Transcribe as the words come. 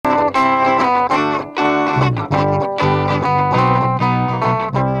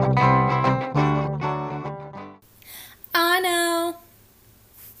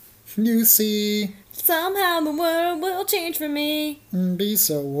Lucy. Somehow the world will change for me. Be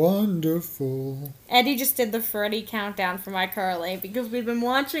so wonderful. Eddie just did the Freddy countdown from iCarly because we've been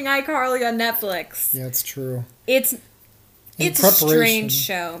watching iCarly on Netflix. Yeah, it's true. It's a strange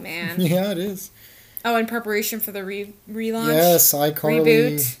show, man. Yeah, it is. Oh, in preparation for the relaunch? Yes,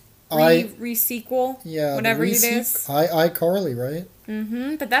 iCarly. Reboot? Re-sequel? Yeah. Whatever it is. iCarly, right?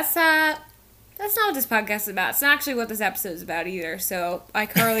 Mm-hmm. But that's not what this podcast is about. It's not actually what this episode is about either. So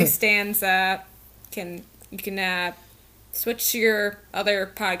iCarly stands you can switch to your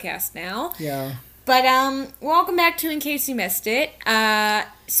other podcast now. Yeah. But welcome back to In Case You Missed It.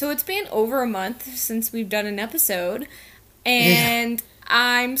 So it's been over a month since we've done an episode, and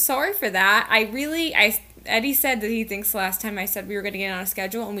I'm sorry for that. Eddie said that he thinks last time I said we were going to get on a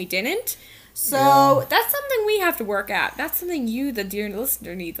schedule and we didn't. So that's something we have to work at. That's something you, the dear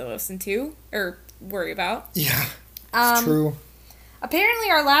listener, need to listen to or worry about. Yeah, it's true. Apparently,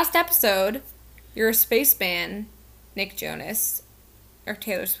 our last episode, You're a Spaceman, Nick Jonas, or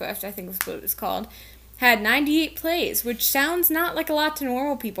Taylor Swift, I think was what it was called, had 98 plays, which sounds not like a lot to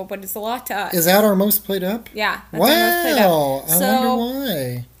normal people, but it's a lot to us. Is that our most played up? Yeah. That's our most played up. I wonder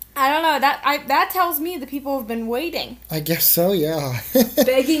why. I don't know. That tells me the people have been waiting. I guess so, yeah.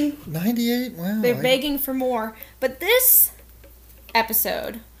 Begging. 98? Wow. They're begging for more. But this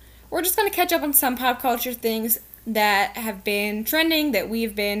episode, we're just going to catch up on some pop culture things that have been trending, that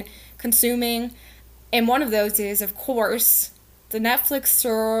we've been consuming. And one of those is, of course, the Netflix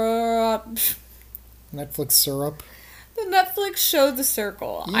syrup. Netflix syrup? The Netflix show The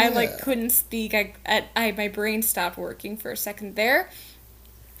Circle. Yeah. I couldn't speak. My brain stopped working for a second there.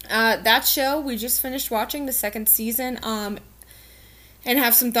 That show, we just finished watching the second season, and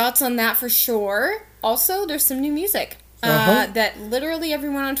have some thoughts on that for sure. Also, there's some new music that literally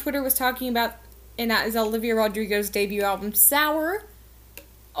everyone on Twitter was talking about, and that is Olivia Rodrigo's debut album, Sour.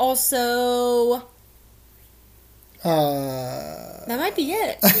 Also, that might be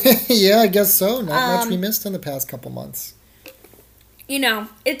it. Yeah, I guess so. Not much we missed in the past couple months. You know,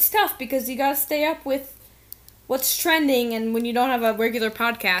 it's tough because you gotta stay up with what's trending, and when you don't have a regular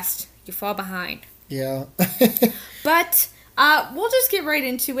podcast, you fall behind. Yeah. But we'll just get right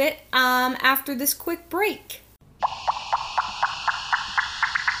into it after this quick break.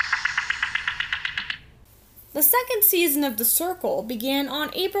 The second season of The Circle began on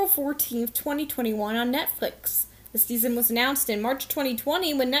April 14th, 2021 on Netflix. The season was announced in March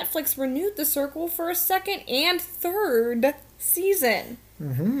 2020 when Netflix renewed The Circle for a second and third season.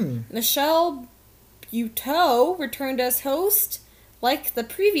 Mm-hmm. Michelle Buteau returned as host. Like the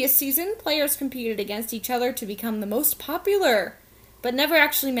previous season, players competed against each other to become the most popular, but never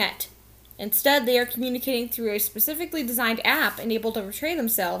actually met. Instead, they are communicating through a specifically designed app and able to portray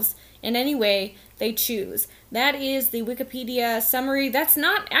themselves in any way they choose. That is the Wikipedia summary. That's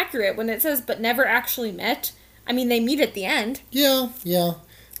not accurate when it says, but never actually met. I mean, they meet at the end. Yeah.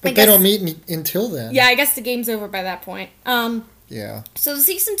 But they don't meet until then. Yeah, I guess the game's over by that point. Yeah. So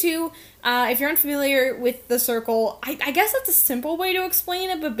season 2, if you're unfamiliar with The Circle, I guess that's a simple way to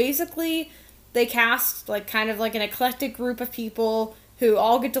explain it, but basically they cast kind of an eclectic group of people who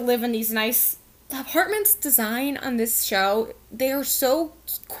all get to live in these nice apartments. Design on this show, they are so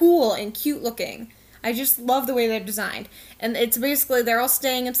cool and cute looking. I just love the way they're designed. And it's basically they're all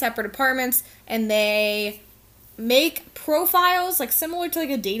staying in separate apartments, and they make profiles similar to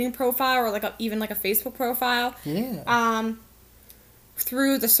a dating profile or even a Facebook profile. Yeah.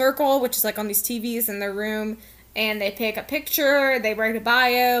 Through The Circle, which is on these TVs in their room, and they pick a picture, they write a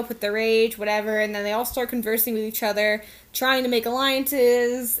bio, put their age, whatever, and then they all start conversing with each other, trying to make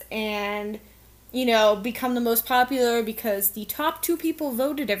alliances, and, become the most popular because the top 2 people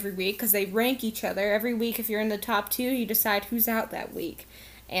voted every week, because they rank each other. Every week, if you're in the top 2, you decide who's out that week,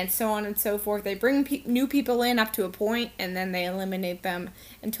 and so on and so forth. They bring new people in up to a point, and then they eliminate them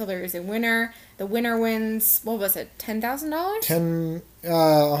until there is a winner. The winner wins, what was it, $10,000?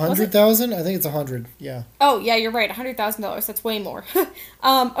 100,000? I think it's 100, yeah. Oh, yeah, you're right, $100,000. That's way more.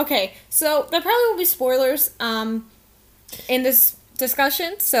 Okay, so there probably will be spoilers in this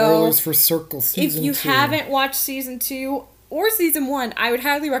discussion. So spoilers for Circle Season 2. If you haven't watched Season 2 or Season 1, I would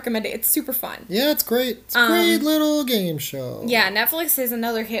highly recommend it. It's super fun. Yeah, it's great. It's a great little game show. Yeah, Netflix is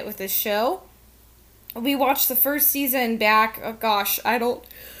another hit with this show. We watched the first season back,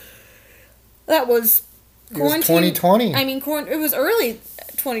 that was quarantine. It was 2020. I mean, it was early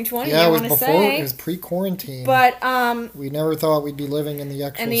 2020, yeah, I it was want to before, say. it was pre-quarantine. But, we never thought we'd be living in the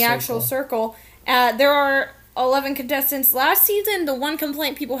actual circle. There are 11 contestants. Last season, the one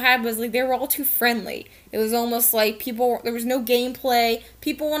complaint people had was they were all too friendly. It was almost like there was no gameplay.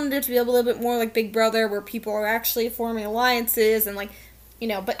 People wanted it to be a little bit more like Big Brother, where people are actually forming alliances and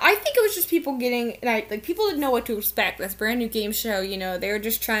but I think it was just people getting, like, people didn't know what to expect. This brand new game show, they were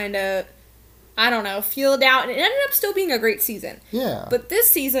just trying to, I don't know, feel it out, and it ended up still being a great season. Yeah. But this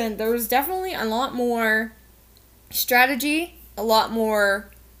season, there was definitely a lot more strategy, a lot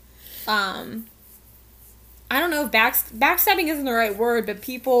more, I don't know if backstabbing isn't the right word, but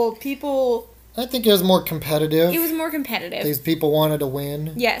people... I think it was more competitive. It was more competitive. These people wanted to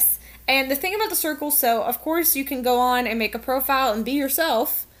win. Yes. And the thing about the circle, so, of course, you can go on and make a profile and be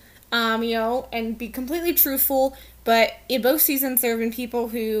yourself, and be completely truthful, but in both seasons there have been people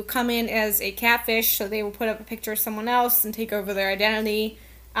who come in as a catfish, so they will put up a picture of someone else and take over their identity.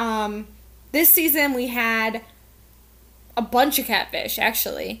 This season we had a bunch of catfish,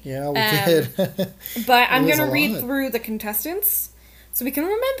 actually. Yeah, we did. But I'm going to read through the contestants so we can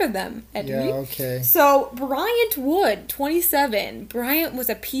remember them, Eddie. Yeah, okay. So, Bryant Wood, 27. Bryant was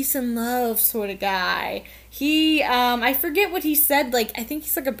a peace and love sort of guy. He, I forget what he said, like, I think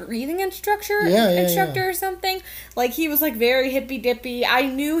he's like a breathing instructor or something. Like, he was like very hippy-dippy. I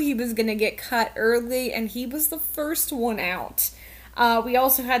knew he was going to get cut early, and he was the first one out. We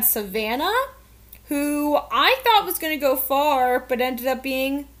also had Savannah, who I thought was going to go far, but ended up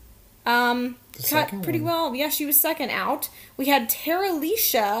being cut pretty well. Yeah, she was second out. We had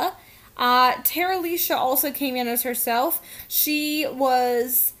Tara-Leisha. Tara-Leisha also came in as herself. She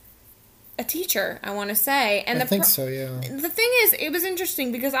was a teacher, I want to say. And I think so, yeah. The thing is, it was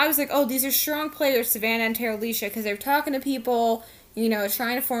interesting because I was like, oh, these are strong players, Savannah and Tara-Leisha, because they're talking to people,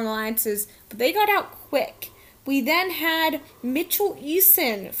 trying to form alliances, but they got out quick. We then had Mitchell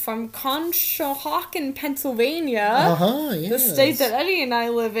Eason from Conshohocken, Pennsylvania, Yes. the state that Eddie and I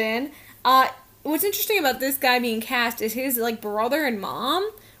live in. What's interesting about this guy being cast is his brother and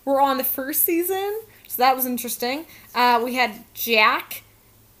mom were on the first season, so that was interesting. We had Jack,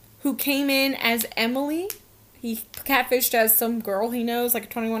 who came in as Emily. He catfished as some girl he knows, like a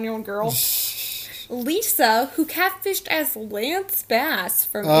 21-year-old girl. Lisa, who catfished as Lance Bass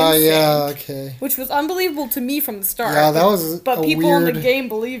from NSYNC. Yeah, okay. Which was unbelievable to me from the start. Yeah, that was But people in the game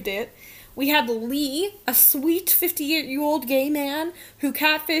believed it. We had Lee, a sweet 58-year-old gay man who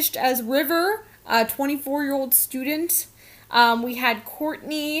catfished as River, a 24-year-old student. We had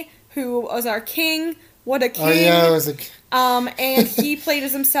Courtney, who was our king. What a king. Oh, yeah, it was a... and he played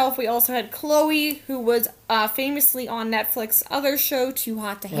as himself. We also had Chloe, who was famously on Netflix's other show, Too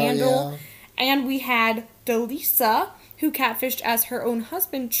Hot to Handle. Oh, yeah. And we had Delisa, who catfished as her own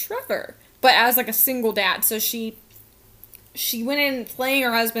husband, Trevor, but as like a single dad. So she went in playing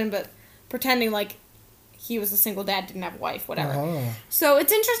her husband, but pretending like he was a single dad, didn't have a wife, whatever. Uh-huh. So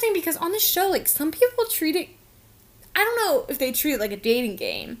it's interesting because on the show, like, some people treat it, I don't know if they treat it like a dating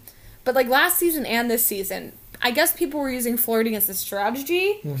game, but like last season and this season, I guess people were using flirting as a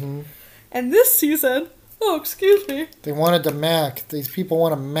strategy. Mm-hmm. And this season... Oh, excuse me. They wanted to mac. These people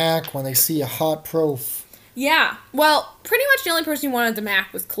want to mac when they see a hot prof. Yeah. Well, pretty much the only person who wanted to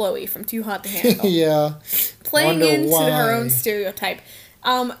mac was Chloe from Too Hot to Handle. Yeah. Playing into her own stereotype.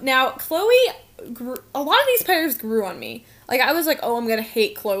 Now, Chloe a lot of these players grew on me. Like, I was like, oh, I'm going to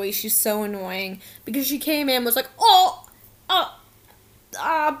hate Chloe. She's so annoying. Because she came in and was like,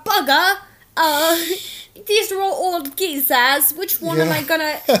 bugger. These are all old geezers. Which one am I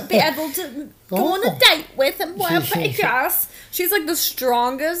gonna be able to go on a date with and wear pictures? She's like the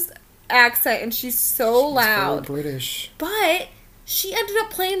strongest accent, and she's so loud. Very British. But she ended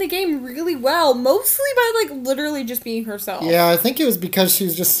up playing the game really well, mostly by like literally just being herself. Yeah, I think it was because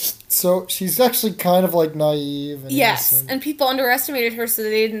she's just she's actually kind of like naive. And innocent. And people underestimated her, so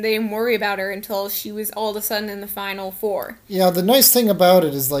they didn't worry about her until she was all of a sudden in the final four. Yeah, the nice thing about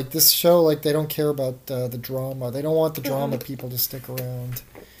it is like this show, like they don't care about the drama. They don't want the drama people to stick around.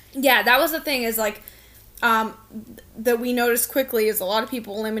 Yeah, that was the thing. Is like. That we noticed quickly is a lot of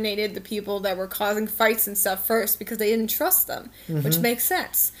people eliminated the people that were causing fights and stuff first because they didn't trust them, which makes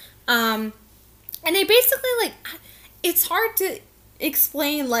sense. And they basically, like, it's hard to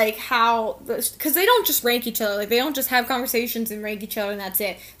explain, like, how, because they don't just rank each other, like, they don't just have conversations and rank each other and that's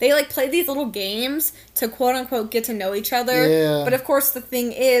it. They, like, play these little games to, quote-unquote, get to know each other. Yeah. But, of course, the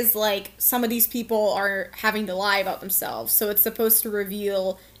thing is, like, some of these people are having to lie about themselves, so it's supposed to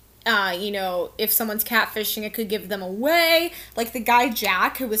reveal... if someone's catfishing, it could give them away. Like the guy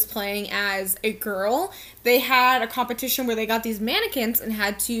Jack, who was playing as a girl, they had a competition where they got these mannequins and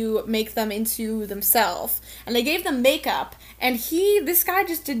had to make them into themselves. And they gave them makeup, and this guy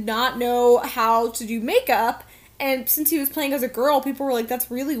just did not know how to do makeup. And since he was playing as a girl, people were like,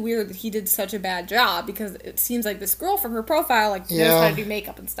 that's really weird that he did such a bad job, because it seems like this girl from her profile, like, knows how to do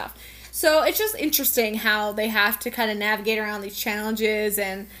makeup and stuff. So it's just interesting how they have to kind of navigate around these challenges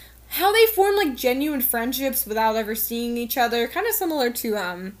and how they form like genuine friendships without ever seeing each other. Kind of similar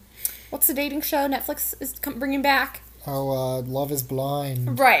to what's the dating show Netflix is bringing back? Oh, Love is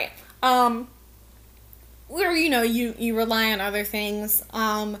Blind. Right. Where you rely on other things.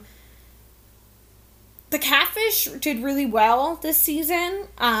 The Catfish did really well this season.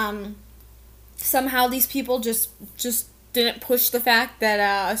 Somehow these people just didn't push the fact that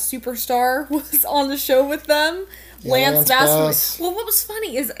a superstar was on the show with them. Yeah, Lance Bass. Bass. Well, what was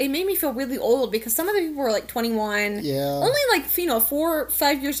funny is it made me feel really old because some of the people were like 21. Yeah. Only like, 4 or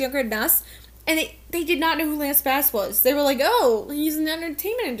 5 years younger than us. And they did not know who Lance Bass was. They were like, oh, he's in the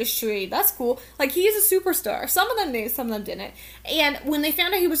entertainment industry. That's cool. Like, he's a superstar. Some of them knew, some of them didn't. And when they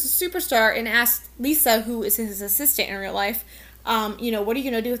found out he was a superstar and asked Lisa, who is his assistant in real life, what are you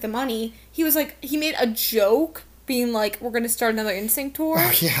going to do with the money? He was like, he made a joke being like, we're going to start another NSYNC tour.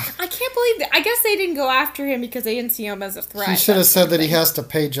 Oh, yeah. I can't believe that. I guess they didn't go after him because they didn't see him as a threat. He should have said that he has to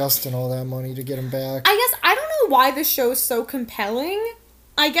pay Justin all that money to get him back. I don't know why this show is so compelling.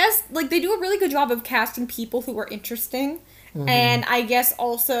 I guess, like, they do a really good job of casting people who are interesting. Mm-hmm. And I guess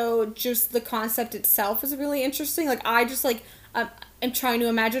also just the concept itself is really interesting. Like, I just, like, am trying to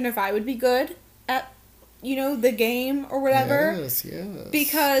imagine if I would be good at, the game or whatever. Yes.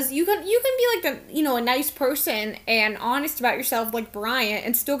 Because you can be, like, a nice person and honest about yourself like Bryant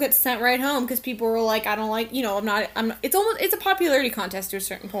and still get sent right home because people were like, I don't like, I'm not, it's a popularity contest to a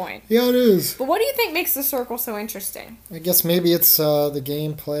certain point. Yeah, it is. But what do you think makes The Circle so interesting? I guess maybe it's the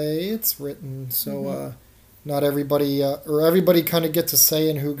gameplay. It's written so not everybody or everybody kind of gets a say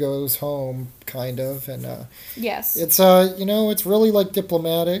in who goes home, kind of, and yes, it's it's really like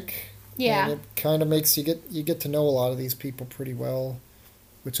diplomatic. Yeah, and it kind of makes you get to know a lot of these people pretty well,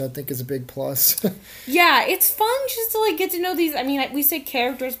 which I think is a big plus. Yeah, it's fun just to like get to know these. I mean, we say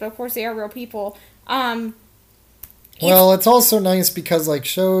characters, but of course they are real people. Well, it's also nice because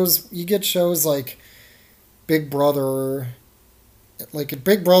like you get shows like Big Brother. Like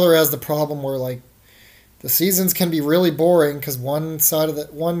Big Brother has the problem where like the seasons can be really boring because one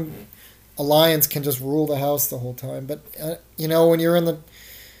alliance can just rule the house the whole time. But when you're in the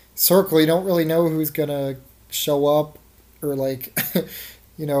Circle, you don't really know who's gonna show up, or like,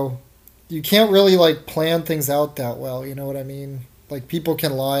 you can't really like plan things out that well. You know what I mean? Like people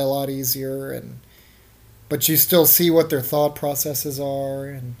can lie a lot easier, but you still see what their thought processes are,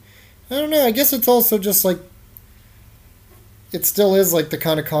 and I don't know. I guess it's also just like it still is like the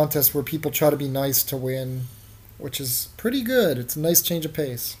kind of contest where people try to be nice to win, which is pretty good. It's a nice change of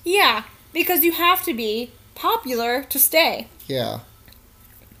pace. Yeah, because you have to be popular to stay. Yeah.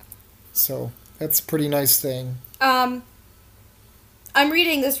 So that's a pretty nice thing. I'm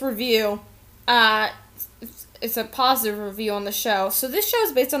reading this review. It's a positive review on the show. So this show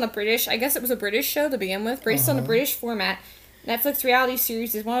is based on I guess it was a British show to begin with, based on a British format. Netflix reality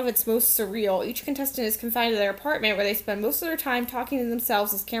series is one of its most surreal. Each contestant is confined to their apartment where they spend most of their time talking to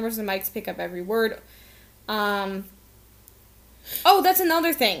themselves as cameras and mics pick up every word. Oh, that's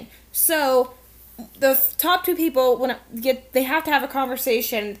another thing. So the top two people, they have to have a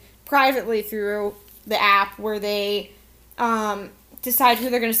conversation privately through the app where they decide who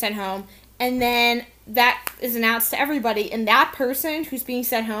they're going to send home, and then that is announced to everybody, and that person who's being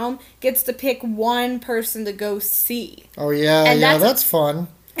sent home gets to pick one person to go see. Oh yeah, that's fun.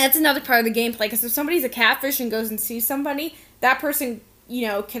 That's another part of the gameplay, because if somebody's a catfish and goes and sees somebody, that person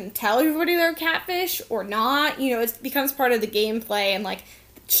can tell everybody they're a catfish or not. It becomes part of the gameplay and like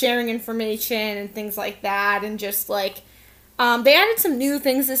sharing information and things like that, and just like they added some new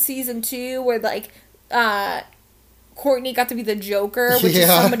things this season too, where like Courtney got to be the Joker, which is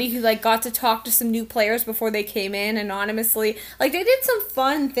somebody who like got to talk to some new players before they came in anonymously. Like they did some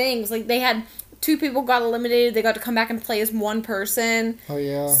fun things. Like they had 2 people got eliminated. They got to come back and play as one person. Oh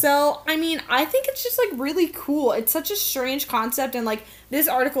yeah. So I mean, I think it's just like really cool. It's such a strange concept, and like this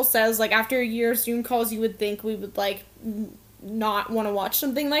article says, like after a year of Zoom calls, you would think we would like not want to watch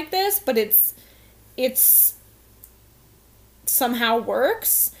something like this, but it's somehow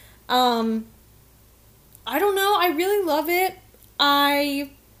works. I don't know. I really love it.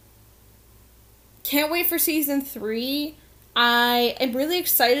 I can't wait for season 3. I am really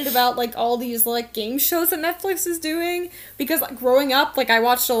excited about like all these like game shows that Netflix is doing, because like growing up, like I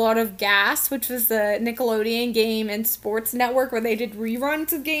watched a lot of Gas, which was the Nickelodeon game and sports network where they did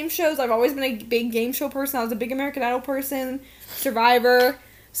reruns of game shows. I've always been a big game show person. I was a big American Idol person, Survivor.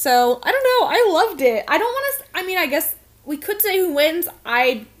 So I don't know. I loved it. I don't want to. I mean, I guess we could say who wins.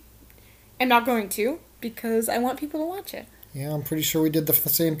 I am not going to, because I want people to watch it. Yeah, I'm pretty sure we did the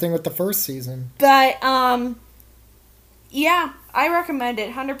same thing with the first season. But, yeah, I recommend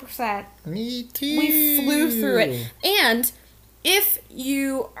it, 100%. Me too. We flew through it. And if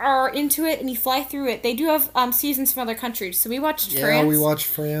you are into it and you fly through it, they do have seasons from other countries. So we watched France. Yeah, we watched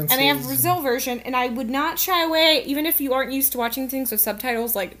France. And they have a Brazil version, and I would not shy away, even if you aren't used to watching things with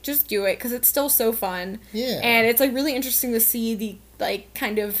subtitles, like, just do it, because it's still so fun. Yeah. And it's, like, really interesting to see the, like,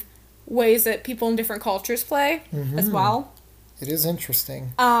 kind of ways that people in different cultures play as well. It is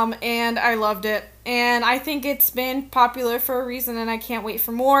interesting. And I loved it. And I think it's been popular for a reason, and I can't wait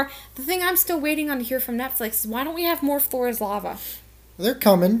for more. The thing I'm still waiting on to hear from Netflix is why don't we have more Floor is Lava? They're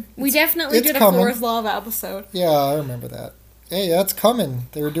coming. We definitely did a Floor is Lava episode. Yeah, I remember that. Hey, that's coming.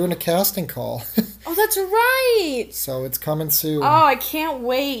 They were doing a casting call. Oh, that's right! So it's coming soon. Oh, I can't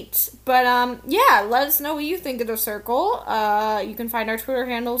wait. But, yeah, let us know what you think of The Circle. You can find our Twitter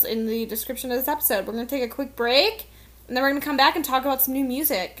handles in the description of this episode. We're going to take a quick break, and then we're going to come back and talk about some new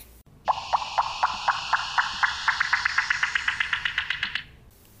music.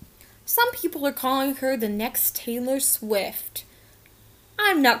 Some people are calling her the next Taylor Swift.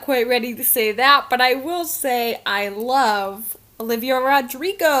 I'm not quite ready to say that, but I will say I love Olivia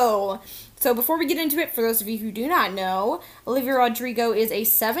Rodrigo. So before we get into it, for those of you who do not know, Olivia Rodrigo is a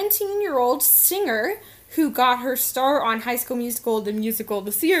 17-year-old singer who got her start on High School Musical,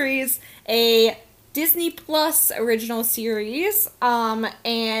 the series, a Disney Plus original series,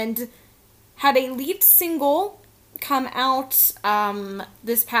 and had a lead single come out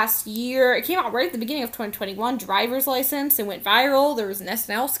this past year. It came out right at the beginning of 2021, Driver's License. It went viral. There was an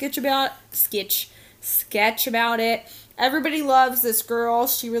SNL sketch about it. Everybody loves this girl.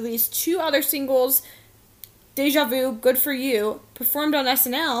 She released 2 other singles, Deja Vu, Good For You, performed on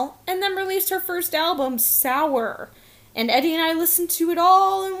SNL, and then released her first album, Sour. And Eddie and I listened to it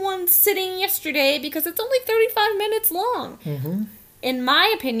all in one sitting yesterday because it's only 35 minutes long. Mm-hmm. In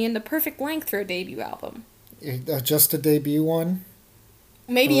my opinion, the perfect length for a debut album. Just a debut one?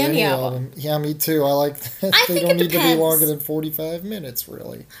 Maybe any album. Yeah, me too. I like that. I They think don't it need to be depends. longer than 45 minutes,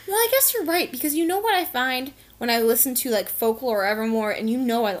 really. Well, I guess you're right, because you know what I find when I listen to, like, Folklore or Evermore, and you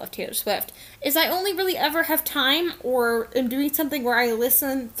know I love Taylor Swift, is I only really ever have time or am doing something where I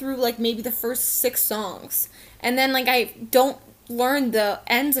listen through, like, maybe the first 6 songs. And then, like, I don't learn the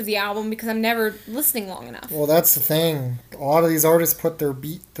ends of the album because I'm never listening long enough. Well, that's the thing. A lot of these artists put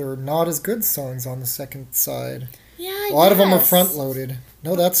their not as good songs on the second side. Yeah, A lot of them are front-loaded.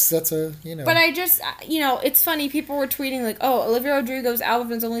 No, that's a, But I just, it's funny, people were tweeting, like, oh, Olivia Rodrigo's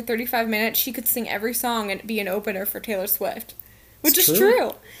album is only 35 minutes, she could sing every song and be an opener for Taylor Swift. Which is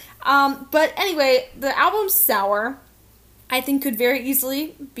true. But anyway, the album Sour, I think could very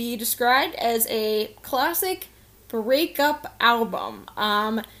easily be described as a classic breakup album.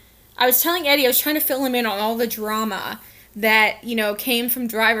 I was telling Eddie, I was trying to fill him in on all the drama that, came from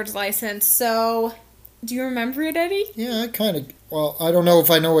Driver's License, so... Do you remember it, Eddie? Yeah, I kind of... Well, I don't know if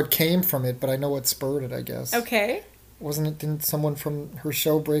I know what came from it, but I know what spurred it, I guess. Okay. Didn't someone from her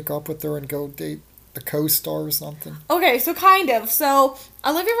show break up with her and go date a co-star or something? Okay, so kind of. So,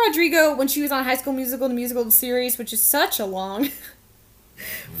 Olivia Rodrigo, when she was on High School Musical, the series, which is such a long...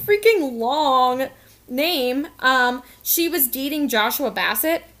 freaking long name, she was dating Joshua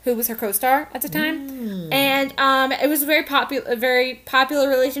Bassett, who was her co-star at the time, and it was a very popular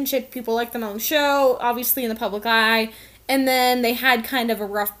relationship. People liked them on the show, obviously in the public eye, and then they had kind of a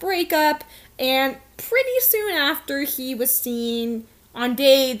rough breakup, and pretty soon after he was seen on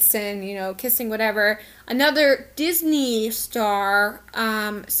dates and, kissing whatever, another Disney star,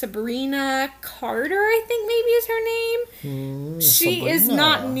 Sabrina Carter, I think maybe is her name. She Sabrina is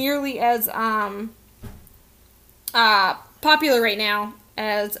not nearly as, popular right now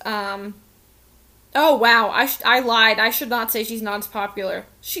as, oh wow, I lied. I should not say she's not as popular.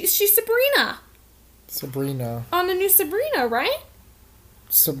 She's Sabrina. Sabrina. On the new Sabrina, right?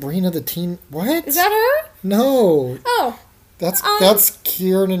 Sabrina the teen... What? Is that her? No. Oh. That's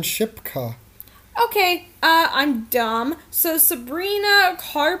Kieran Shipka. Okay, I'm dumb. So Sabrina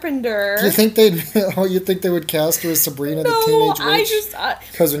Carpenter. Do you think they would cast her as Sabrina the teenage witch?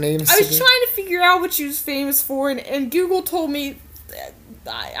 Because her name's I was Sabrina? trying to figure out what she was famous for, and Google told me.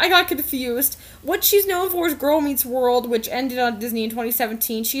 I got confused. What she's known for is Girl Meets World, which ended on Disney in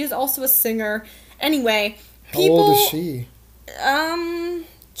 2017. She is also a singer. Anyway, How old is she?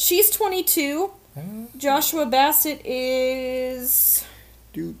 She's 22. Joshua Bassett is...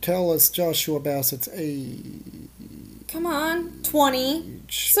 Do tell us Joshua Bassett's age. Come on, 20.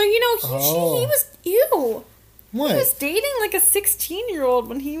 So, he was... Ew. What? He was dating like a 16-year-old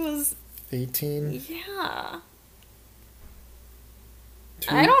when he was... 18? Yeah.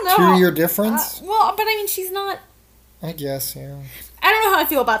 I don't know. 2-year difference? But I mean, she's not... I guess, yeah. I don't know how I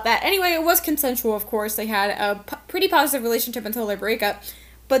feel about that. Anyway, it was consensual, of course. They had a pretty positive relationship until their breakup.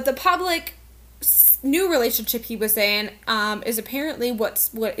 But the public new relationship he was in is apparently what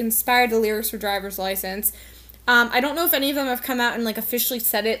inspired the lyrics for Driver's License. I don't know if any of them have come out and, like, officially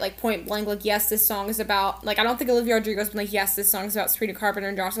said it, like, point blank, like, yes, this song is about, like, I don't think Olivia Rodrigo's been like, yes, this song is about Sabrina Carpenter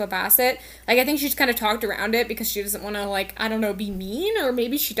and Joshua Bassett. Like, I think she's kind of talked around it because she doesn't want to, like, I don't know, be mean, or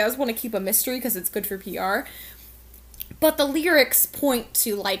maybe she does want to keep a mystery because it's good for PR. But the lyrics point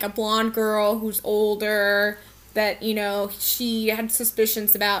to, like, a blonde girl who's older that, you know, she had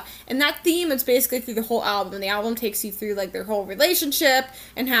suspicions about. And that theme is basically through the whole album. And the album takes you through, like, their whole relationship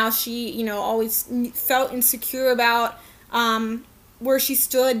and how she, you know, always felt insecure about where she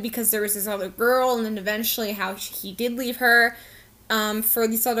stood because there was this other girl. And then eventually how he did leave her for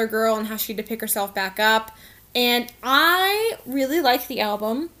this other girl and how she had to pick herself back up. And I really like the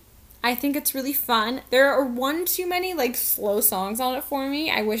album. I think it's really fun. There are one too many, like, slow songs on it for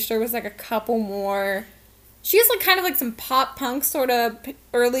me. I wish there was, like, a couple more. She has, like, kind of, like, some pop-punk sort of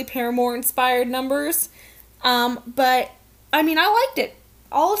early Paramore-inspired numbers. But, I mean, I liked it.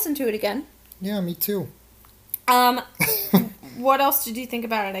 I'll listen to it again. Yeah, me too. What else did you think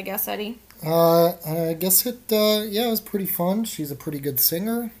about it, I guess, Eddie? I guess it was pretty fun. She's a pretty good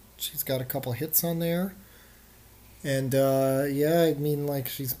singer. She's got a couple hits on there. And, I mean, like,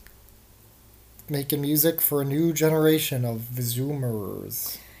 she's making music for a new generation of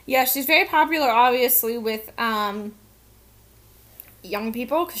Zoomers. Yeah, she's very popular, obviously, with young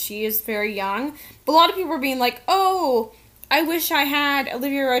people, because she is very young. But a lot of people are being like, oh, I wish I had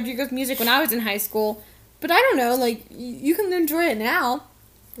Olivia Rodrigo's music when I was in high school. But I don't know, like, you can enjoy it now,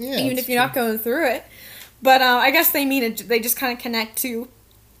 even if you're not going through it. But I guess they mean it, they just kind of connect to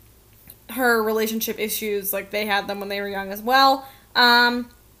her relationship issues, like they had them when they were young as well. From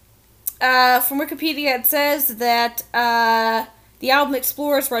Wikipedia, it says that the album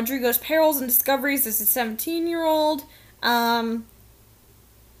explores Rodrigo's perils and discoveries as a 17-year-old.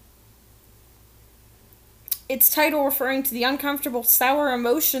 Its title referring to the uncomfortable, sour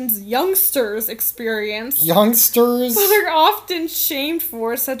emotions youngsters experience. Youngsters? But they're often shamed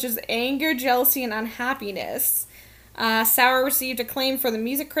for, such as anger, jealousy, and unhappiness. Sour received acclaim from the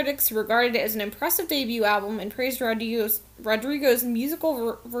music critics who regarded it as an impressive debut album and praised Rodrigo's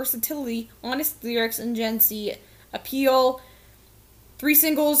musical versatility, honest lyrics, and Gen Z appeal. 3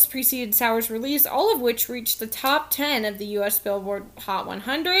 singles preceded Sour's release, all of which reached the top 10 of the U.S. Billboard Hot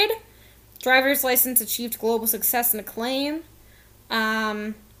 100. Driver's License achieved global success and acclaim.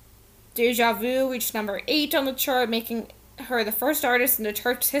 Deja Vu reached number 8 on the chart, making her the first artist in the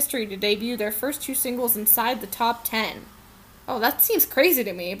chart's history to debut their first 2 singles inside the top 10. Oh, that seems crazy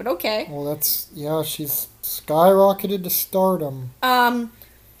to me, but okay. Well, she's skyrocketed to stardom.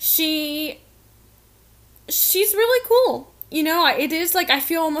 She's really cool. You know, it is, like, I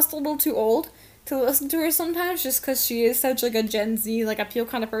feel almost a little too old to listen to her sometimes, just because she is such, like, a Gen Z, like, appeal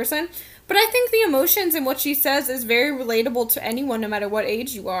kind of person. But I think the emotions and what she says is very relatable to anyone, no matter what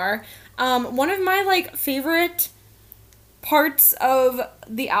age you are. One of my, like, favorite parts of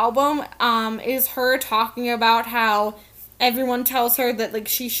the album is her talking about how everyone tells her that, like,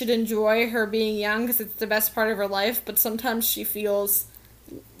 she should enjoy her being young because it's the best part of her life, but sometimes she feels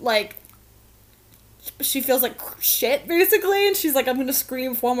like shit, basically, and she's like, I'm gonna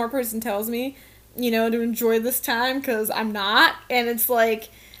scream if one more person tells me, you know, to enjoy this time, because I'm not. And it's like,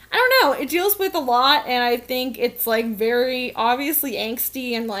 I don't know, it deals with a lot, and I think it's, like, very obviously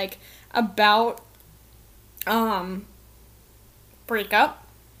angsty and, like, about breakup.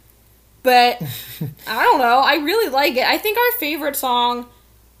 But I don't know, I really like it. I think our favorite song,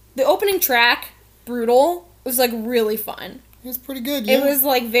 the opening track, Brutal, was, like, really fun. It was pretty good, yeah. It was,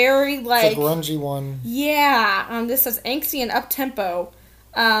 like, very, like... It's a grungy one. Yeah. This is angsty and up-tempo.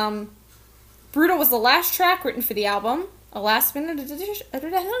 Brutal was the last track written for the album. A last-minute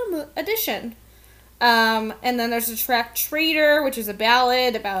addition. And then there's the track Traitor, which is a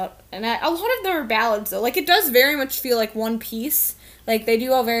ballad about... And a lot of them are ballads, though. Like, it does very much feel like one piece. Like, they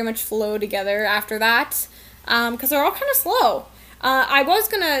do all very much flow together after that. Because they're all kind of slow. I was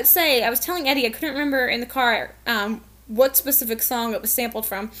gonna say, I was telling Eddie, I couldn't remember in the car... what specific song it was sampled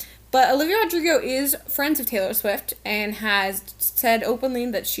from, but Olivia Rodrigo is friends with Taylor Swift and has said openly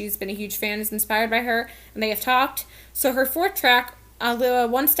that she's been a huge fan, is inspired by her, and they have talked. So her 4th track,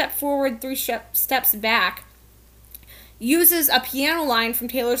 One Step Forward, 3 Steps Back, uses a piano line from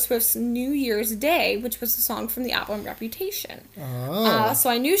Taylor Swift's New Year's Day, which was a song from the album Reputation. Oh. So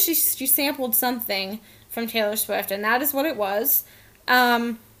I knew she sampled something from Taylor Swift, and that is what it was.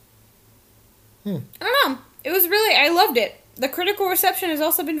 I don't know. It was really, I loved it. The critical reception has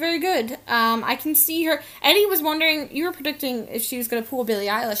also been very good. I can see her. Eddie was wondering, you were predicting if she was going to pull Billie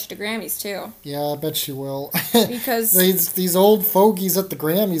Eilish to Grammys, too. Yeah, I bet she will. Because... these old fogies at the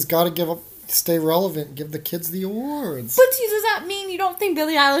Grammys got to give up stay relevant, give the kids the awards. But does that mean you don't think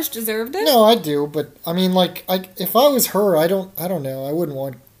Billie Eilish deserved it? No, I do, but I mean, like, if I was her, I don't know, I wouldn't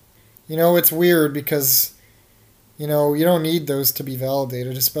want. It's weird because, you don't need those to be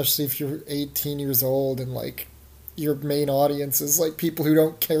validated, especially if you're 18 years old and like your main audience is like people who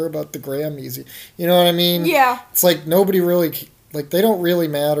don't care about the Grammys. You know what I mean? Yeah. It's like nobody really, like, they don't really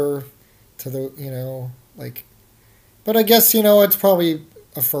matter to the, like, but I guess, it's probably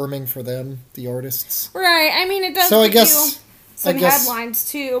affirming for them, the artists. Right. I mean, it does so give you some I guess, headlines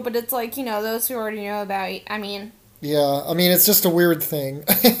too, but it's like, those who already know about it, yeah, I mean, it's just a weird thing.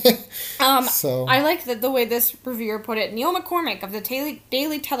 So I like the way this reviewer put it. Neil McCormick of the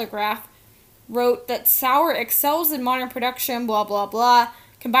Daily Telegraph wrote that Sour excels in modern production, blah, blah, blah,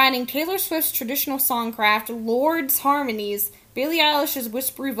 combining Taylor Swift's traditional songcraft, Lord's harmonies, Billie Eilish's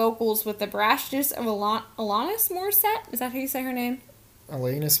whispery vocals with the brashness of Alanis Morissette? Is that how you say her name?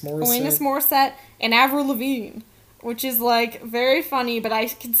 Alanis Morissette and Avril Lavigne, which is like very funny, but I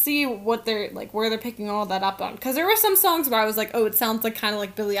can see what they're like, where they're picking all that up on. Because there were some songs where I was like, oh, it sounds like kind of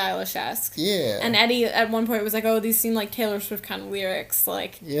like Billie Eilish-esque. Yeah. And Eddie at one point was like, oh, these seem like Taylor Swift kind of lyrics,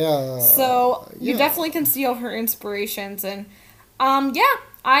 like. Yeah. So you definitely can see all her inspirations, and yeah,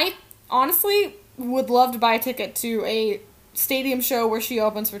 I honestly would love to buy a ticket to a stadium show where she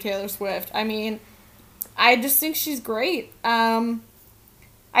opens for Taylor Swift. I mean, I just think she's great.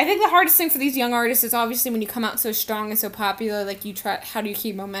 I think the hardest thing for these young artists is obviously when you come out so strong and so popular, like how do you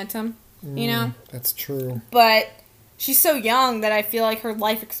keep momentum, That's true. But she's so young that I feel like her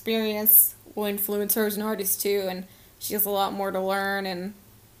life experience will influence her as an artist too, and she has a lot more to learn, and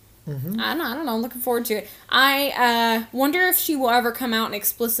I don't know, I'm looking forward to it. I wonder if she will ever come out and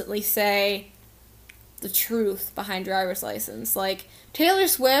explicitly say the truth behind Driver's License. Like, Taylor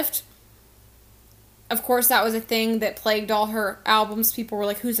Swift, of course, that was a thing that plagued all her albums. People were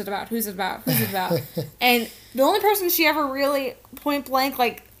like, who's it about? Who's it about? Who's it about? And the only person she ever really point blank,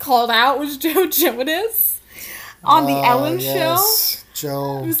 like, called out was Joe Jonas on the Ellen show.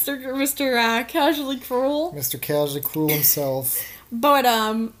 Joe. Mr. Casually Cruel. Mr. Casually Cruel himself. But,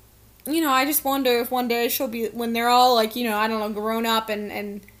 I just wonder if one day she'll be, when they're all, like, I don't know, grown up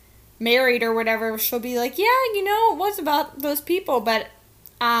and married or whatever, she'll be like, yeah, it was about those people, but,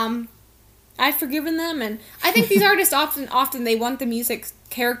 I've forgiven them, and I think these artists often they want the music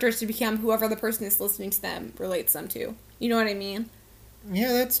characters to become whoever the person is listening to them relates them to. You know what I mean?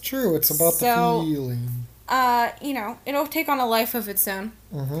 Yeah, that's true. It's about the feeling. It'll take on a life of its own.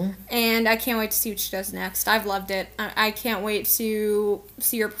 And I can't wait to see what she does next. I've loved it. I can't wait to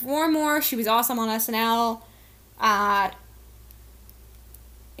see her perform more. She was awesome on SNL.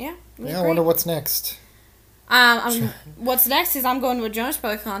 Yeah, I wonder what's next. What's next is I'm going to a Jonas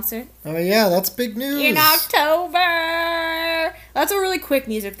Brothers concert. Oh yeah, that's big news. In October! That's a really quick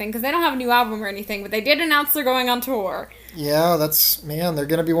music thing, because they don't have a new album or anything, but they did announce they're going on tour. Yeah, they're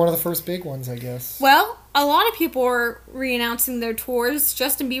going to be one of the first big ones, I guess. Well, a lot of people are re-announcing their tours.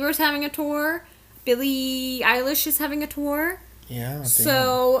 Justin Bieber's having a tour. Billie Eilish is having a tour. Yeah, damn.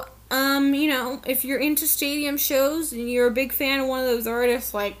 So, if you're into stadium shows and you're a big fan of one of those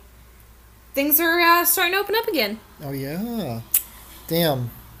artists, like, things are starting to open up again. Oh, yeah.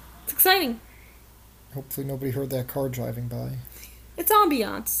 Damn. It's exciting. Hopefully nobody heard that car driving by. It's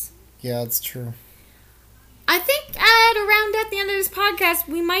ambiance. Yeah, it's true. I think around at the end of this podcast,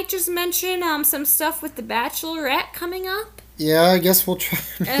 we might just mention some stuff with The Bachelorette coming up. Yeah, I guess we'll try.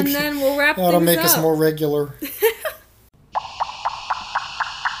 And then we'll wrap things up. That'll make us more regular.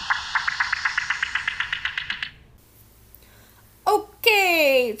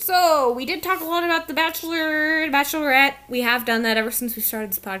 Okay, so we did talk a lot about The Bachelor, Bachelorette. We have done that ever since we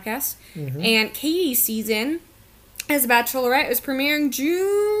started this podcast. And Katie's season as Bachelorette is premiering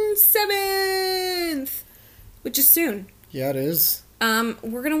June 7th, which is soon. Yeah, it is.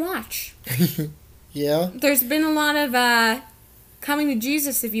 We're gonna watch. Yeah. There's been a lot of coming to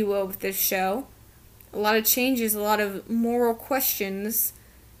Jesus, if you will, with this show. A lot of changes, a lot of moral questions.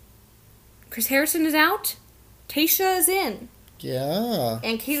 Chris Harrison is out. Tayshia is in. Yeah.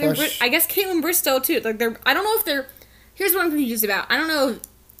 And I guess Caitlin Bristow too. Like I don't know if they're. Here's what I'm confused about. I don't know if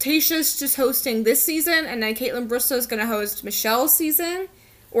Tayshia's just hosting this season, and then Caitlin Bristow's gonna host Michelle's season,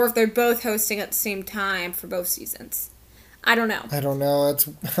 or if they're both hosting at the same time for both seasons. I don't know. It's.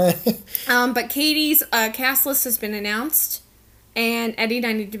 But Katie's cast list has been announced, and Eddie and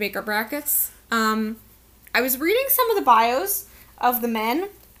I need to make our brackets. I was reading some of the bios of the men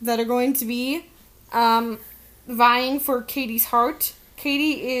that are going to be vying for Katie's heart.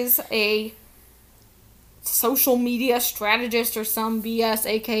 Katie is a social media strategist or some BS,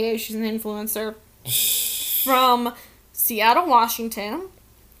 aka she's an influencer from Seattle, Washington.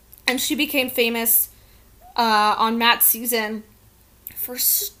 and she became famous on Matt's season for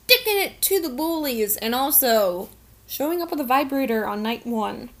sticking it to the bullies and also showing up with a vibrator on night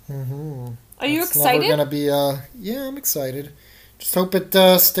 1. Mm-hmm. Are you It's excited? never gonna be, yeah, I'm excited. Just hope it,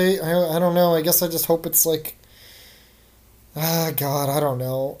 I don't know, I guess I just hope it's like, God, I don't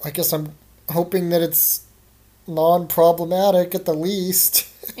know. I guess I'm hoping that it's non-problematic at the least.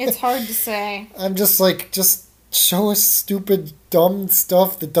 It's hard to say. I'm just like, just show us stupid, dumb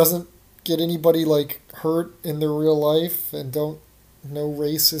stuff that doesn't get anybody, like, hurt in their real life and no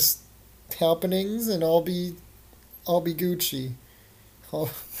racist happenings, and I'll be Gucci.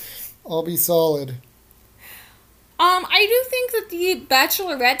 I'll be solid. I do think that the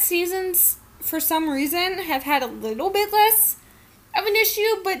Bachelorette seasons, for some reason, have had a little bit less of an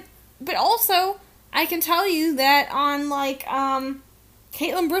issue, but also, I can tell you that on, like,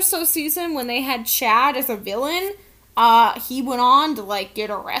 Caitlin Bristow's season, when they had Chad as a villain, he went on to, like, get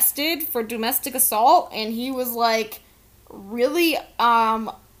arrested for domestic assault, and he was, like, really,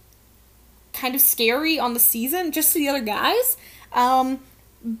 kind of scary on the season, just to the other guys.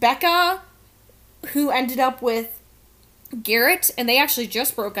 Becca, who ended up with Garrett, and they actually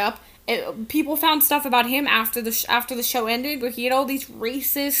just broke up. People found stuff about him after the show ended, where he had all these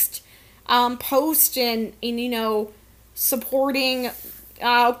racist posts and you know, supporting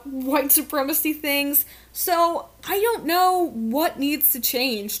white supremacy things. So I don't know what needs to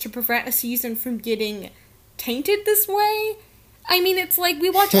change to prevent a season from getting tainted this way. I mean, it's like we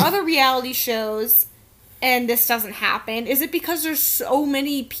watch other reality shows and this doesn't happen. Is it because there's so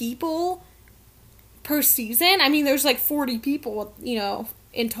many people per season? I mean, there's like 40 people, you know,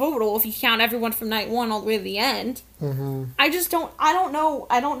 in total, if you count everyone from night 1 all the way to the end. Mm-hmm. I don't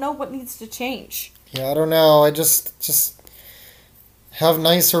know what needs to change. Yeah, I don't know. I just have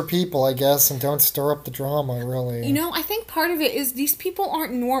nicer people, I guess, and don't stir up the drama, really. You know, I think part of it is these people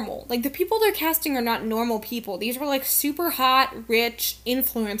aren't normal. Like, the people they're casting are not normal people. These are, like, super hot, rich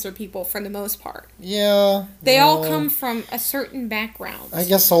influencer people for the most part. Yeah. They all come from a certain background. I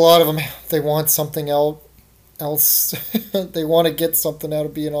guess a lot of them, they want something else. They want to get something out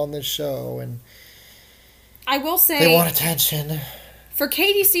of being on this show, and I will say, they want attention. For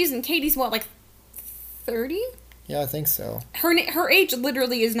Katie's season, Katie's what, like 30? Yeah, I think so. Her age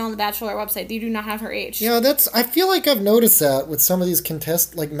literally isn't on the Bachelor website. They do not have her age. Yeah, I feel like I've noticed that with some of these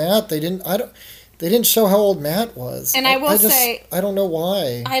contests, like Matt. They didn't show how old Matt was. And I will say, I don't know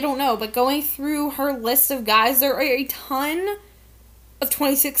why. I don't know, but going through her list of guys, there are a ton of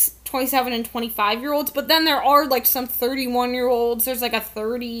 26, 27, and 25-year-olds, but then there are, like, some 31-year-olds. There's, like, a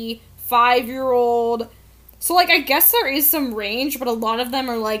 35-year-old. So, like, I guess there is some range, but a lot of them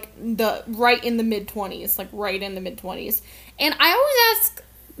are, like, right in the mid-20s. Like, right in the mid-20s. And I always ask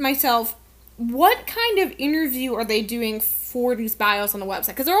myself, what kind of interview are they doing for these bios on the website?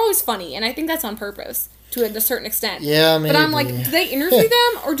 Because they're always funny, and I think that's on purpose to a certain extent. Yeah, maybe. But I'm like, do they interview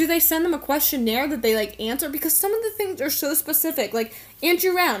them, or do they send them a questionnaire that they, like, answer? Because some of the things are so specific. Like,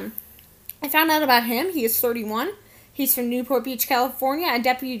 Andrew Rem. I found out about him. He is 31. He's from Newport Beach, California, a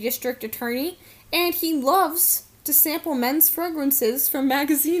deputy district attorney. And he loves to sample men's fragrances from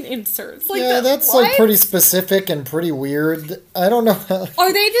magazine inserts. Like, yeah, that's like pretty specific and pretty weird. I don't know.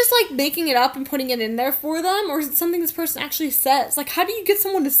 Are they just like making it up and putting it in there for them, or is it something this person actually says? Like, how do you get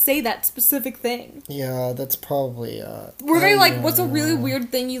someone to say that specific thing? Yeah, that's probably. Were they like, "What's a really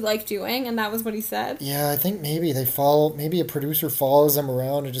weird thing you like doing?" And that was what he said. Yeah, I think maybe maybe a producer follows them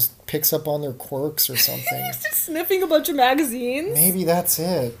around and just picks up on their quirks or something. He's just sniffing a bunch of magazines. Maybe that's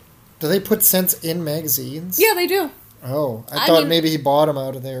it. Do they put scents in magazines? Yeah, they do. Oh, I thought maybe he bought them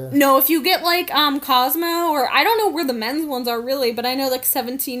out of there. No, if you get, like, Cosmo, or I don't know where the men's ones are, really, but I know, like,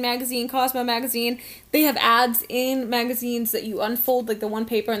 17 magazine, Cosmo magazine, they have ads in magazines that you unfold, like, the one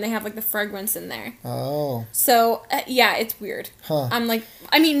paper, and they have, like, the fragrance in there. Oh. So, yeah, it's weird. Huh. I'm like,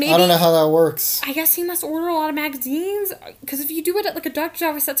 I mean, maybe... I don't know how that works. I guess he must order a lot of magazines, because if you do it at, like, a Dr.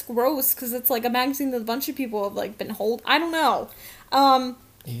 Jarvis, that's gross, because it's, like, a magazine that a bunch of people have, like, been holding. I don't know.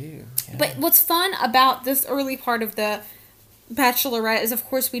 Ew, yeah. But what's fun about this early part of the Bachelorette is, of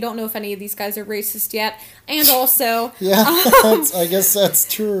course, we don't know if any of these guys are racist yet, and also yeah, I guess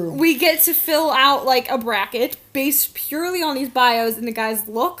that's true. We get to fill out like a bracket based purely on these bios and the guys'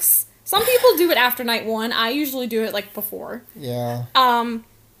 looks. Some people do it after night 1. I usually do it like before. Yeah. I'm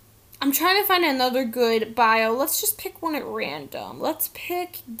trying to find another good bio. Let's just pick one at random. Let's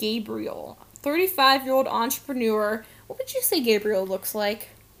pick Gabriel, 35-year-old entrepreneur. What would you say Gabriel looks like?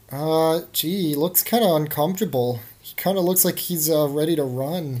 He looks kind of uncomfortable. He kind of looks like he's ready to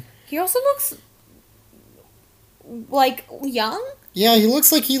run. He also looks like young? Yeah, he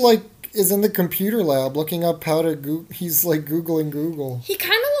looks like he like is in the computer lab looking up how to he's like Googling Google. He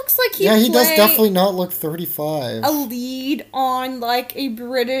kind of looks looks like he does definitely not look 35. a lead on, like, a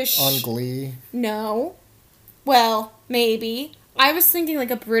British... On Glee? No. Well, maybe. I was thinking,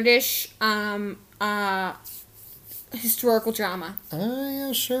 like, a British, historical drama.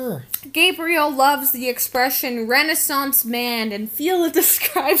 Yeah, sure. Gabriel loves the expression Renaissance man and feel it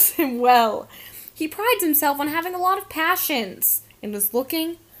describes him well. He prides himself on having a lot of passions and is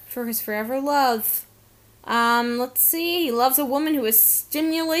looking for his forever love. Let's see. He loves a woman who is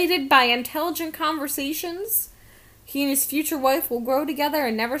stimulated by intelligent conversations. He and his future wife will grow together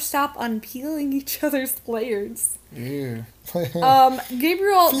and never stop unpeeling each other's layers. Yeah.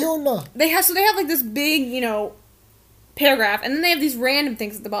 Gabriel... Fiona! They have like this big, paragraph, and then they have these random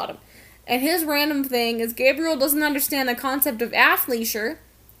things at the bottom. And his random thing is Gabriel doesn't understand the concept of athleisure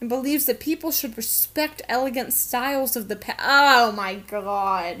and believes that people should respect elegant styles of the past. Oh my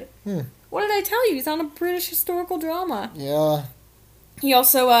god. What did I tell you? He's on a British historical drama. Yeah. He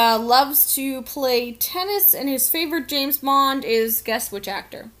also loves to play tennis, and his favorite James Bond is, guess which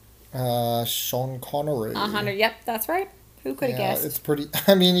actor? Sean Connery. Yep, that's right. Who could have guessed? It's pretty...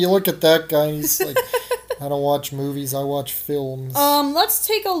 I mean, you look at that guy, and he's like... I don't watch movies, I watch films. Let's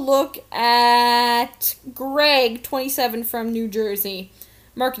take a look at Greg, 27, from New Jersey.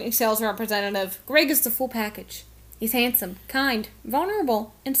 Marketing sales representative. Greg is the full package. He's handsome, kind,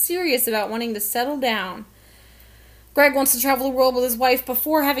 vulnerable, and serious about wanting to settle down. Greg wants to travel the world with his wife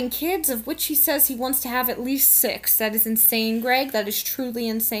before having kids, of which he says he wants to have at least 6. That is insane, Greg. That is truly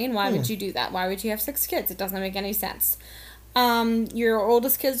insane. Why would you do that? Why would you have 6 kids? It doesn't make any sense. Your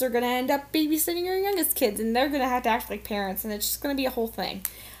oldest kids are going to end up babysitting your youngest kids, and they're going to have to act like parents, and it's just going to be a whole thing.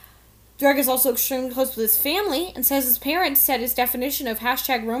 Greg is also extremely close with his family, and says his parents set his definition of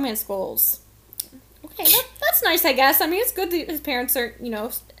hashtag romance goals. Okay, that's nice, I guess. I mean, it's good that his parents are,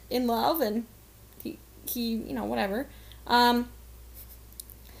 in love, and he whatever.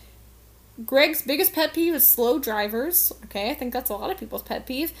 Greg's biggest pet peeve is slow drivers. Okay, I think that's a lot of people's pet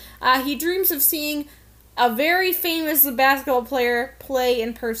peeve. He dreams of seeing a very famous basketball player play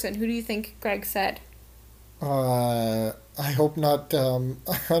in person. Who do you think Greg said? I hope not,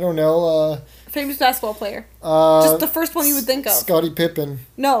 I don't know, Famous basketball player. Just the first one you would think of. Scottie Pippen.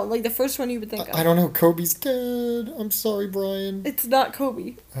 No, like the first one you would think of. I don't know, Kobe's dead. I'm sorry, Brian. It's not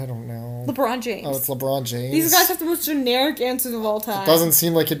Kobe. I don't know. LeBron James. Oh, it's LeBron James. These guys have the most generic answers of all time. It doesn't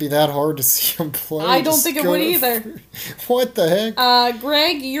seem like it'd be that hard to see him play. I don't think it would either. What the heck?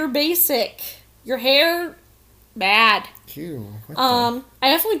 Greg, you're basic. Your hair, bad. Ew. I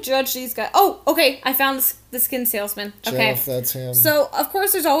definitely judge these guys. Oh, okay. I found the skin salesman. Okay. Jeff, that's him. So, of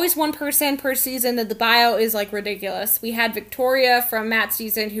course, there's always one person per season that the bio is, like, ridiculous. We had Victoria from Matt's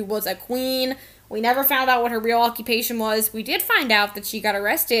season, who was a queen. We never found out what her real occupation was. We did find out that she got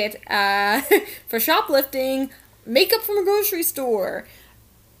arrested for shoplifting makeup from a grocery store.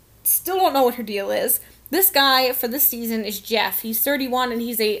 Still don't know what her deal is. This guy for this season is Jeff. He's 31, and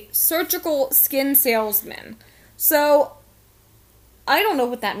he's a surgical skin salesman. So, I don't know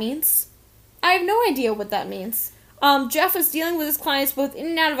what that means. I have no idea what that means. Jeff is dealing with his clients both in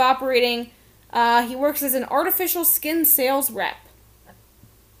and out of operating. He works as an artificial skin sales rep.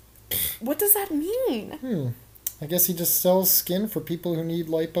 What does that mean? I guess he just sells skin for people who need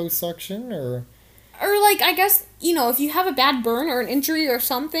liposuction, or... Or, like, I guess, if you have a bad burn or an injury or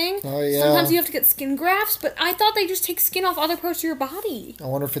something, sometimes you have to get skin grafts, but I thought they just take skin off other parts of your body. I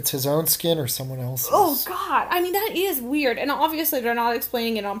wonder if it's his own skin or someone else's. Oh, God. I mean, that is weird, and obviously they're not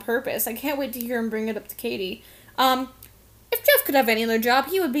explaining it on purpose. I can't wait to hear him bring it up to Katie. If Jeff could have any other job,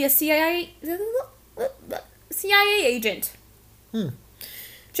 he would be a CIA agent.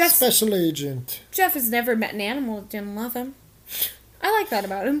 Special agent. Jeff has never met an animal that didn't love him. I like that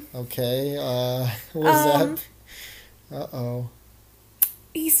about him. Okay, what was that? Uh-oh.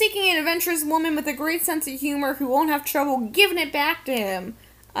 He's seeking an adventurous woman with a great sense of humor who won't have trouble giving it back to him.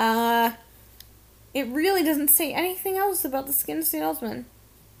 It really doesn't say anything else about the skin salesman.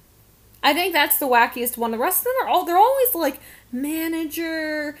 I think that's the wackiest one. The rest of them they're always like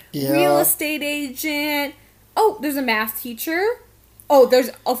manager, real estate agent. Oh, there's a math teacher. Oh, there's,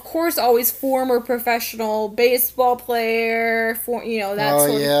 of course, always former professional baseball player, that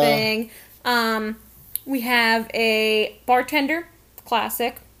sort of thing. We have a bartender,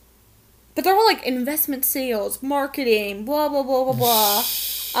 classic. But they're all, like, investment sales, marketing, blah, blah, blah, blah, blah.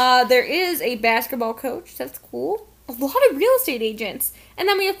 There is a basketball coach. That's cool. A lot of real estate agents. And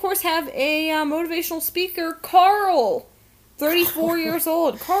then we, of course, have a motivational speaker, Carl. 34 years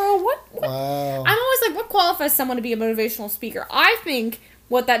old. Carl, what? Wow. I'm always like, what qualifies someone to be a motivational speaker? I think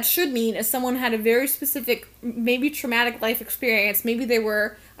what that should mean is someone had a very specific, maybe traumatic life experience. Maybe they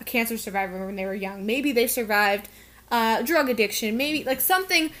were a cancer survivor when they were young. Maybe they survived drug addiction, maybe like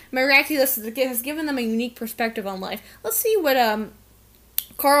something miraculous that has given them a unique perspective on life. Let's see what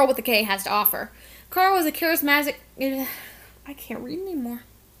Carl with the K has to offer. Carl is a charismatic. I can't read anymore.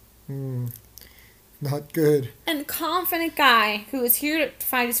 Not good. And confident guy who is here to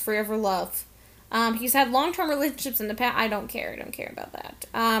find his forever love. He's had long-term relationships in the past. I don't care about that.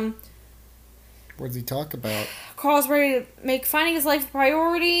 What does he talk about? Carl's ready to make finding his life a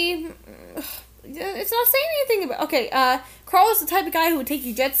priority. It's not saying anything about... Okay, Carl is the type of guy who would take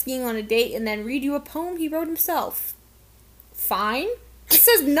you jet skiing on a date and then read you a poem he wrote himself. Fine.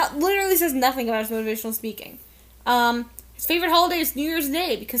 It literally says nothing about his motivational speaking. His favorite holiday is New Year's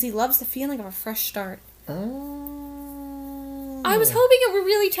Day because he loves the feeling of a fresh start. Oh. I was hoping it would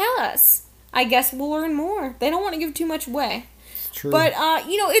really tell us. I guess we'll learn more. They don't want to give too much away. True. But,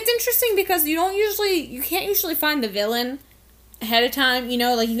 it's interesting because you can't usually find the villain ahead of time,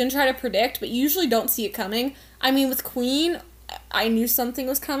 like you can try to predict, but you usually don't see it coming. I mean, with Queen, I knew something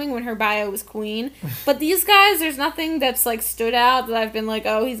was coming when her bio was Queen. But these guys, there's nothing that's, like, stood out that I've been like,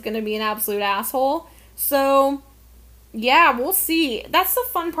 oh, he's going to be an absolute asshole. So, yeah, we'll see. That's the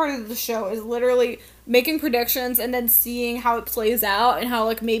fun part of the show, is literally making predictions and then seeing how it plays out and how,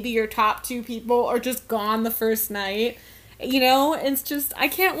 like, maybe your top 2 people are just gone the first night. It's just, I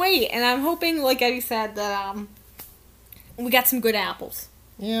can't wait. And I'm hoping, like Eddie said, that, we got some good apples.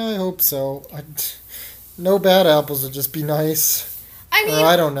 Yeah, I hope so. No bad apples would just be nice. I mean... Or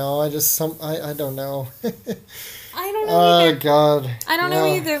I don't know. I don't know. I don't know either. Oh, God. I don't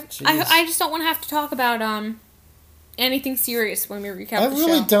know either. I just don't want to have to talk about, anything serious when we recap the show. I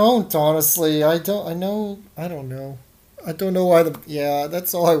really don't, honestly. I don't know. I don't know why yeah,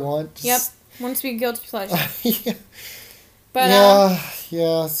 that's all I want. Yep. Want to be a guilty pleasure. Yeah. But,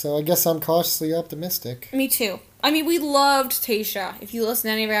 yeah, so I guess I'm cautiously optimistic. Me too. I mean, we loved Tayshia. If you listen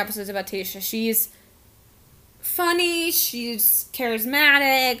to any of our episodes about Tayshia, she's funny, she's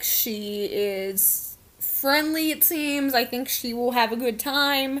charismatic, she is friendly, it seems. I think she will have a good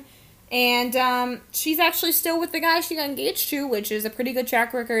time. And she's actually still with the guy she got engaged to, which is a pretty good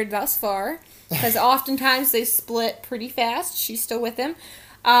track record thus far. Because oftentimes they split pretty fast. She's still with him.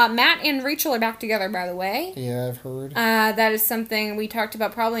 Matt and Rachel are back together, by the way. Yeah, I've heard. That is something we talked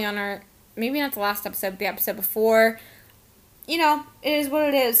about probably on our... Maybe not the last episode, but the episode before. It is what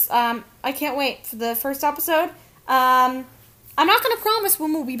it is. I can't wait for the first episode. I'm not going to promise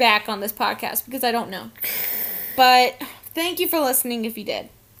when we'll be back on this podcast, because I don't know. But thank you for listening if you did.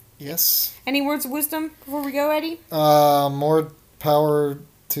 Yes. Any words of wisdom before we go, Eddie? More power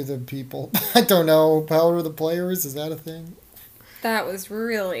to the people. I don't know. Power to the players? Is that a thing? That was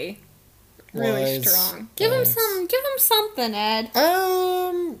really Wise. strong. Give him something, Ed.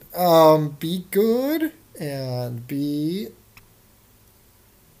 Be good and be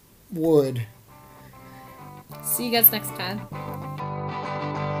wood. See you guys next time.